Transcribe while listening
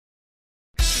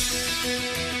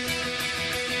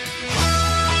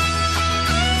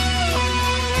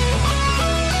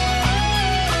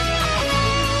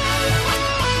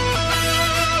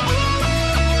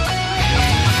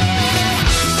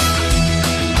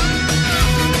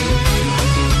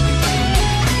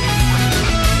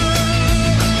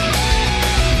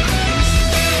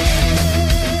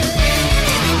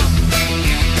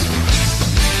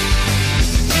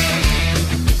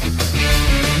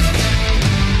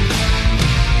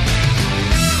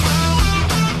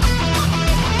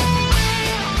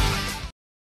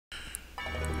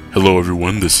Hello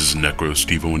everyone, this is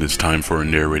Necrostevo and it's time for a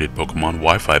narrated Pokemon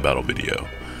Wi-Fi battle video.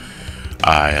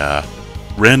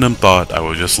 Random thought, I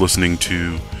was just listening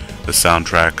to the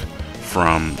soundtrack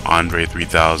from Andre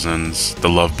 3000's The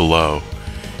Love Below.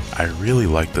 I really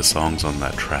like the songs on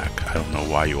that track. I don't know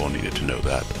why you all needed to know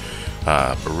that.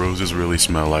 But roses really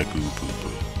smell like ooh poo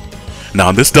poo. Now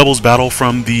in this doubles battle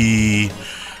from the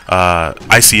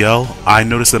ICL, I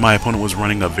noticed that my opponent was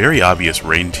running a very obvious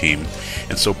rain team,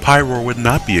 and so Pyroar would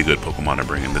not be a good Pokemon to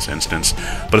bring in this instance,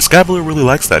 but Escavalier really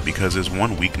likes that because his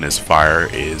one weakness, fire,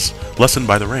 is lessened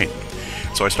by the rain.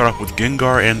 So I start off with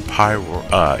Gengar and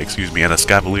and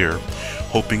Escavalier,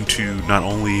 hoping to not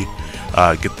only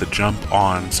get the jump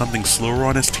on something slower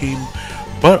on his team,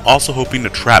 but also hoping to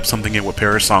trap something in with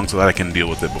Parasong so that I can deal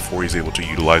with it before he's able to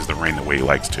utilize the rain the way he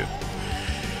likes to.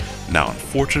 Now,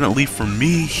 unfortunately for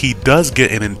me, he does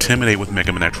get an Intimidate with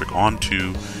Mega Manectric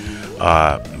onto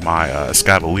my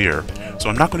Escavalier, so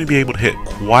I'm not going to be able to hit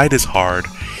quite as hard,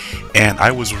 and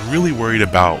I was really worried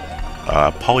about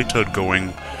Politoed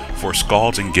going for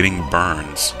Scalds and getting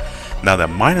burns. Now that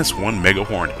 -1 Mega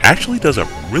Horn actually does a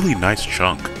really nice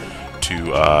chunk to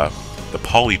the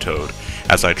Politoed.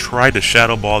 As I tried to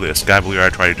Shadow Ball the Escavalier, I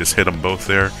tried to just hit them both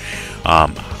there.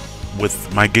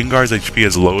 With my Gengar's HP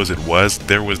as low as it was,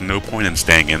 there was no point in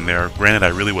staying in there. Granted, I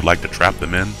really would like to trap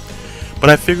them in, but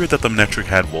I figured that the Manectric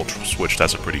had Volt Switch.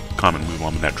 That's a pretty common move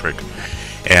on Manectric.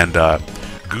 And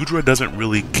Goodra doesn't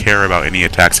really care about any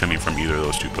attacks coming from either of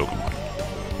those two Pokemon.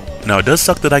 Now, it does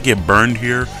suck that I get burned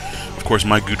here. Of course,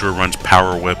 my Goodra runs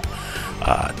Power Whip.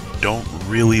 Don't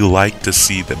really like to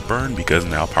see the burn because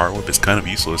now Power Whip is kind of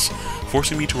useless,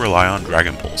 forcing me to rely on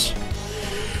Dragon Pulse.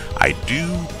 I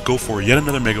do go for yet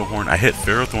another Mega Horn. I hit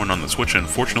Ferrothorn on the switch, and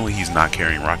unfortunately he's not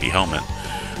carrying Rocky Helmet.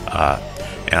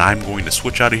 And I'm going to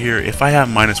switch out of here. If I have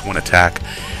 -1 attack,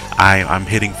 I'm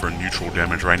hitting for neutral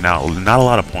damage right now. Not a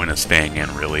lot of point in staying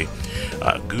in, really.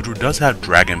 Goodra does have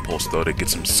Dragon Pulse, though, to get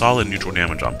some solid neutral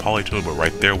damage on Politoed, but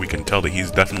right there we can tell that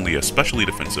he's definitely a specially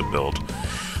defensive build.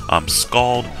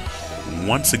 Scald,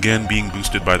 once again being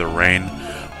boosted by the rain.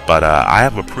 But I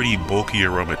have a pretty bulky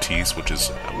Aromatisse, which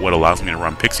is what allows me to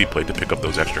run Pixie Plate to pick up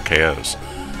those extra KOs.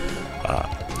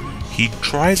 He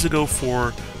tries to go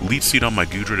for Leech Seed on my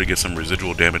Goodra to get some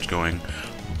residual damage going,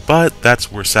 but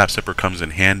that's where Sap Sipper comes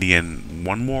in handy, and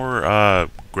one more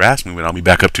Grass move and I'll be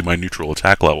back up to my neutral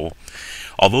attack level.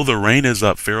 Although the rain is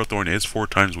up, Ferrothorn is 4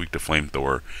 times weak to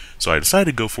Flamethrower, so I decided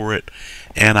to go for it,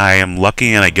 and I am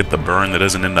lucky and I get the burn that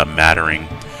doesn't end up mattering.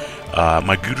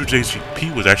 My Goodra's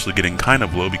HP was actually getting kind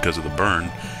of low because of the burn,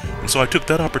 and so I took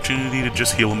that opportunity to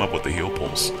just heal him up with the Heal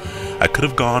Pulse. I could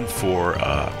have gone for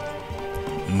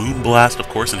Moonblast, of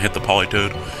course, and hit the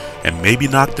Politoed, and maybe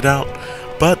knocked it out,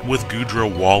 but with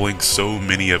Goodra walling so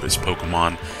many of his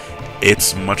Pokemon,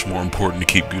 it's much more important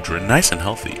to keep Goodra nice and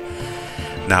healthy.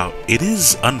 Now, it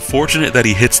is unfortunate that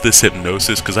he hits this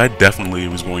Hypnosis, because I definitely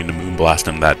was going to Moonblast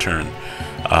him that turn.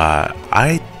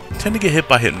 I tend to get hit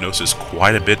by Hypnosis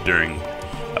quite a bit during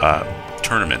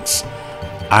tournaments.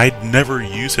 I'd never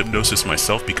use Hypnosis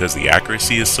myself because the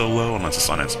accuracy is so low, unless it's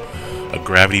on a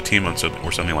Gravity team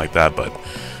or something like that, but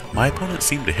my opponents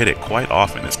seem to hit it quite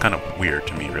often. It's kind of weird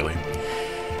to me, really.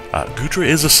 Goodra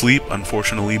is asleep,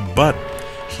 unfortunately, but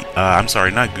I'm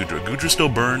sorry, not Goodra. Goodra's still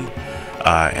burned,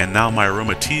 and now my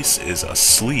Aromatisse is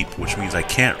asleep, which means I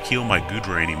can't heal my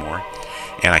Goodra anymore,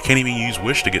 and I can't even use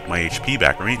Wish to get my HP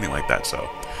back or anything like that, so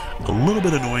a little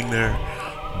bit annoying there,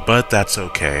 but that's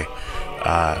okay.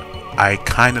 I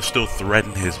kind of still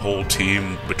threaten his whole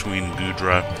team between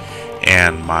Goodra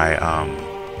and my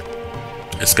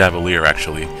Escavalier,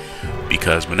 actually,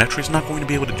 because Manectric's not going to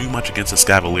be able to do much against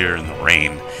Escavalier in the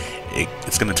rain.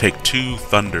 It's going to take 2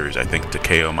 Thunders, I think, to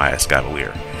KO my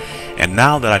Escavalier. And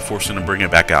now that I forced him to bring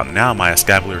it back out, now my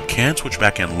Escavalier can switch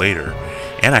back in later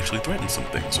and actually threaten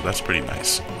something, so that's pretty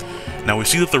nice. Now we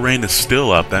see that the rain is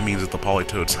still up. That means that the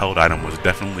Politoed's held item was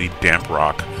definitely Damp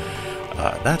Rock.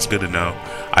 That's good to know.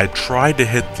 I tried to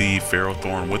hit the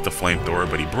Ferrothorn with the Flamethrower,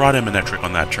 but he brought in Manectric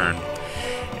on that turn.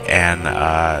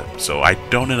 and so I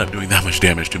don't end up doing that much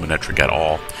damage to Manectric at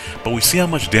all. But we see how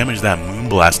much damage that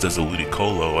Moonblast does to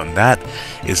Ludicolo, and that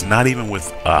is not even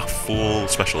with a full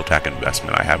special attack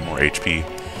investment. I have more HP,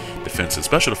 defense, and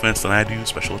special defense than I do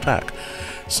special attack.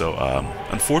 So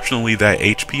unfortunately, that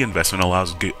HP investment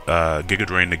allows Giga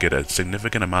Drain to get a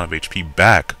significant amount of HP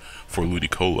back for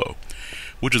Ludicolo,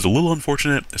 which is a little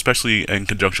unfortunate, especially in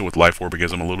conjunction with Life Orb,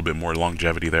 because I'm a little bit more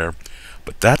longevity there.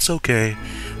 But that's okay.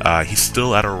 He's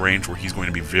still at a range where he's going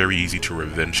to be very easy to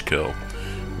revenge kill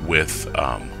with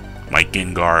my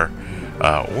Gengar,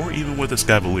 or even with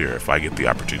Escavalier if I get the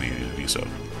opportunity to do so.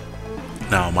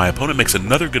 Now, my opponent makes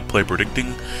another good play,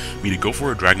 predicting me to go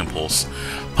for a Dragon Pulse,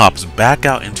 pops back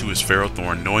out into his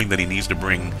Ferrothorn, knowing that he needs to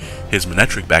bring his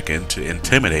Manectric back in to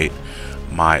intimidate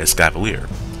my Escavalier.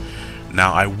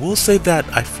 Now, I will say that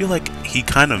I feel like he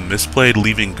kind of misplayed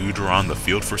leaving Goodra on the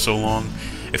field for so long.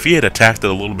 If he had attacked it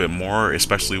a little bit more,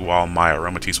 especially while my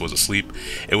Aromatisse was asleep,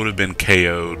 it would have been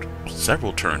KO'd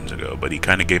several turns ago, but he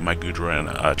kind of gave my Goodra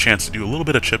a chance to do a little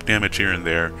bit of chip damage here and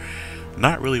there.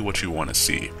 Not really what you want to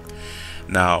see.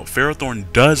 Now,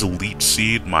 Ferrothorn does Leech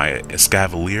Seed my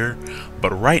Escavalier, but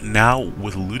right now,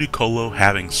 with Ludicolo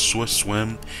having Swift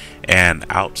Swim and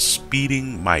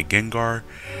outspeeding my Gengar,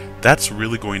 that's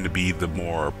really going to be the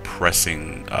more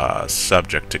pressing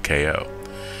subject to KO.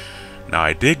 Now,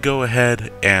 I did go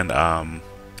ahead and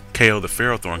KO the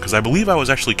Ferrothorn, because I believe I was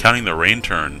actually counting the rain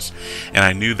turns, and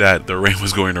I knew that the rain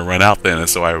was going to run out then, and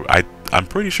so I'm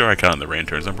pretty sure I counted the rain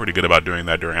turns. I'm pretty good about doing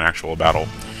that during an actual battle.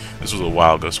 This was a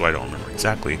while ago, so I don't remember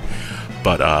exactly.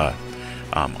 But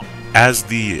as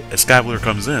the Escavalier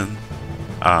comes in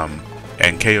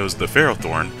and KOs the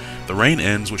Ferrothorn, the rain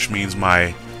ends, which means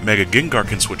my Mega Gengar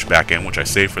can switch back in, which I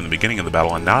saved from the beginning of the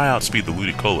battle, and now I outspeed the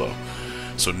Ludicolo.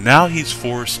 So now he's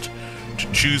forced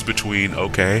to choose between,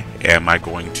 okay, am I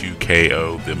going to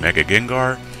KO the Mega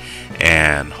Gengar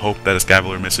and hope that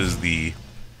Escavalier misses the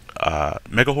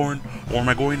Mega Horn, or am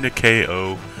I going to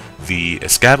KO the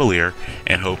Escavalier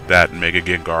and hope that Mega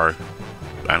Gengar,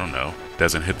 I don't know,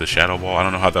 doesn't hit the Shadow Ball? I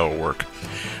don't know how that will work.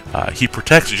 He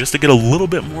protects just to get a little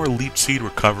bit more Leech Seed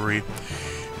recovery.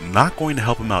 Not going to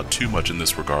help him out too much in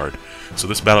this regard. So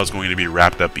this battle is going to be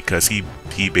wrapped up because he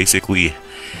basically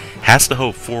has to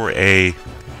hope for a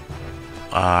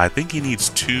I think he needs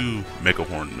 2 Mega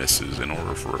Horn misses in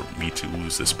order for me to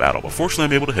lose this battle. But fortunately,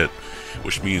 I'm able to hit,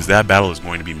 which means that battle is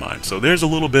going to be mine. So there's a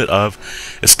little bit of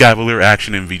Escavalier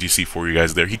action in VGC for you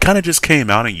guys there. He kind of just came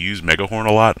out and used Mega Horn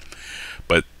a lot,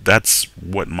 but that's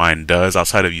what mine does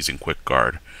outside of using Quick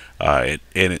Guard. I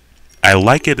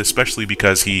like it especially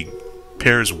because he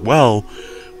pairs well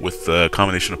with the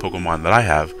combination of Pokemon that I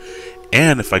have,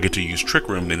 and if I get to use Trick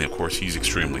Room, then of course he's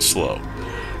extremely slow.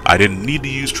 I didn't need to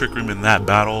use Trick Room in that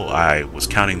battle. I was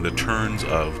counting the turns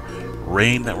of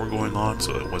rain that were going on,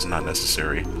 so it was not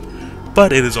necessary.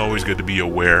 But it is always good to be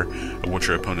aware of what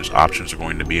your opponent's options are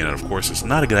going to be, and of course it's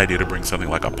not a good idea to bring something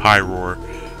like a Pyroar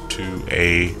to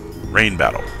a rain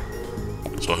battle.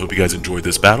 So I hope you guys enjoyed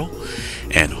this battle,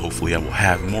 and hopefully I will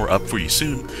have more up for you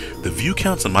soon. The view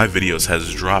counts on my videos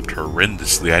has dropped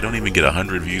horrendously. I don't even get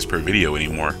 100 views per video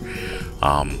anymore.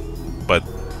 But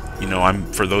you know,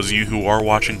 for those of you who are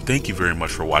watching, thank you very much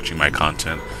for watching my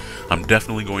content. I'm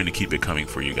definitely going to keep it coming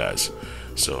for you guys.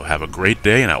 So have a great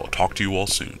day, and I will talk to you all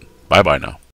soon. Bye bye now.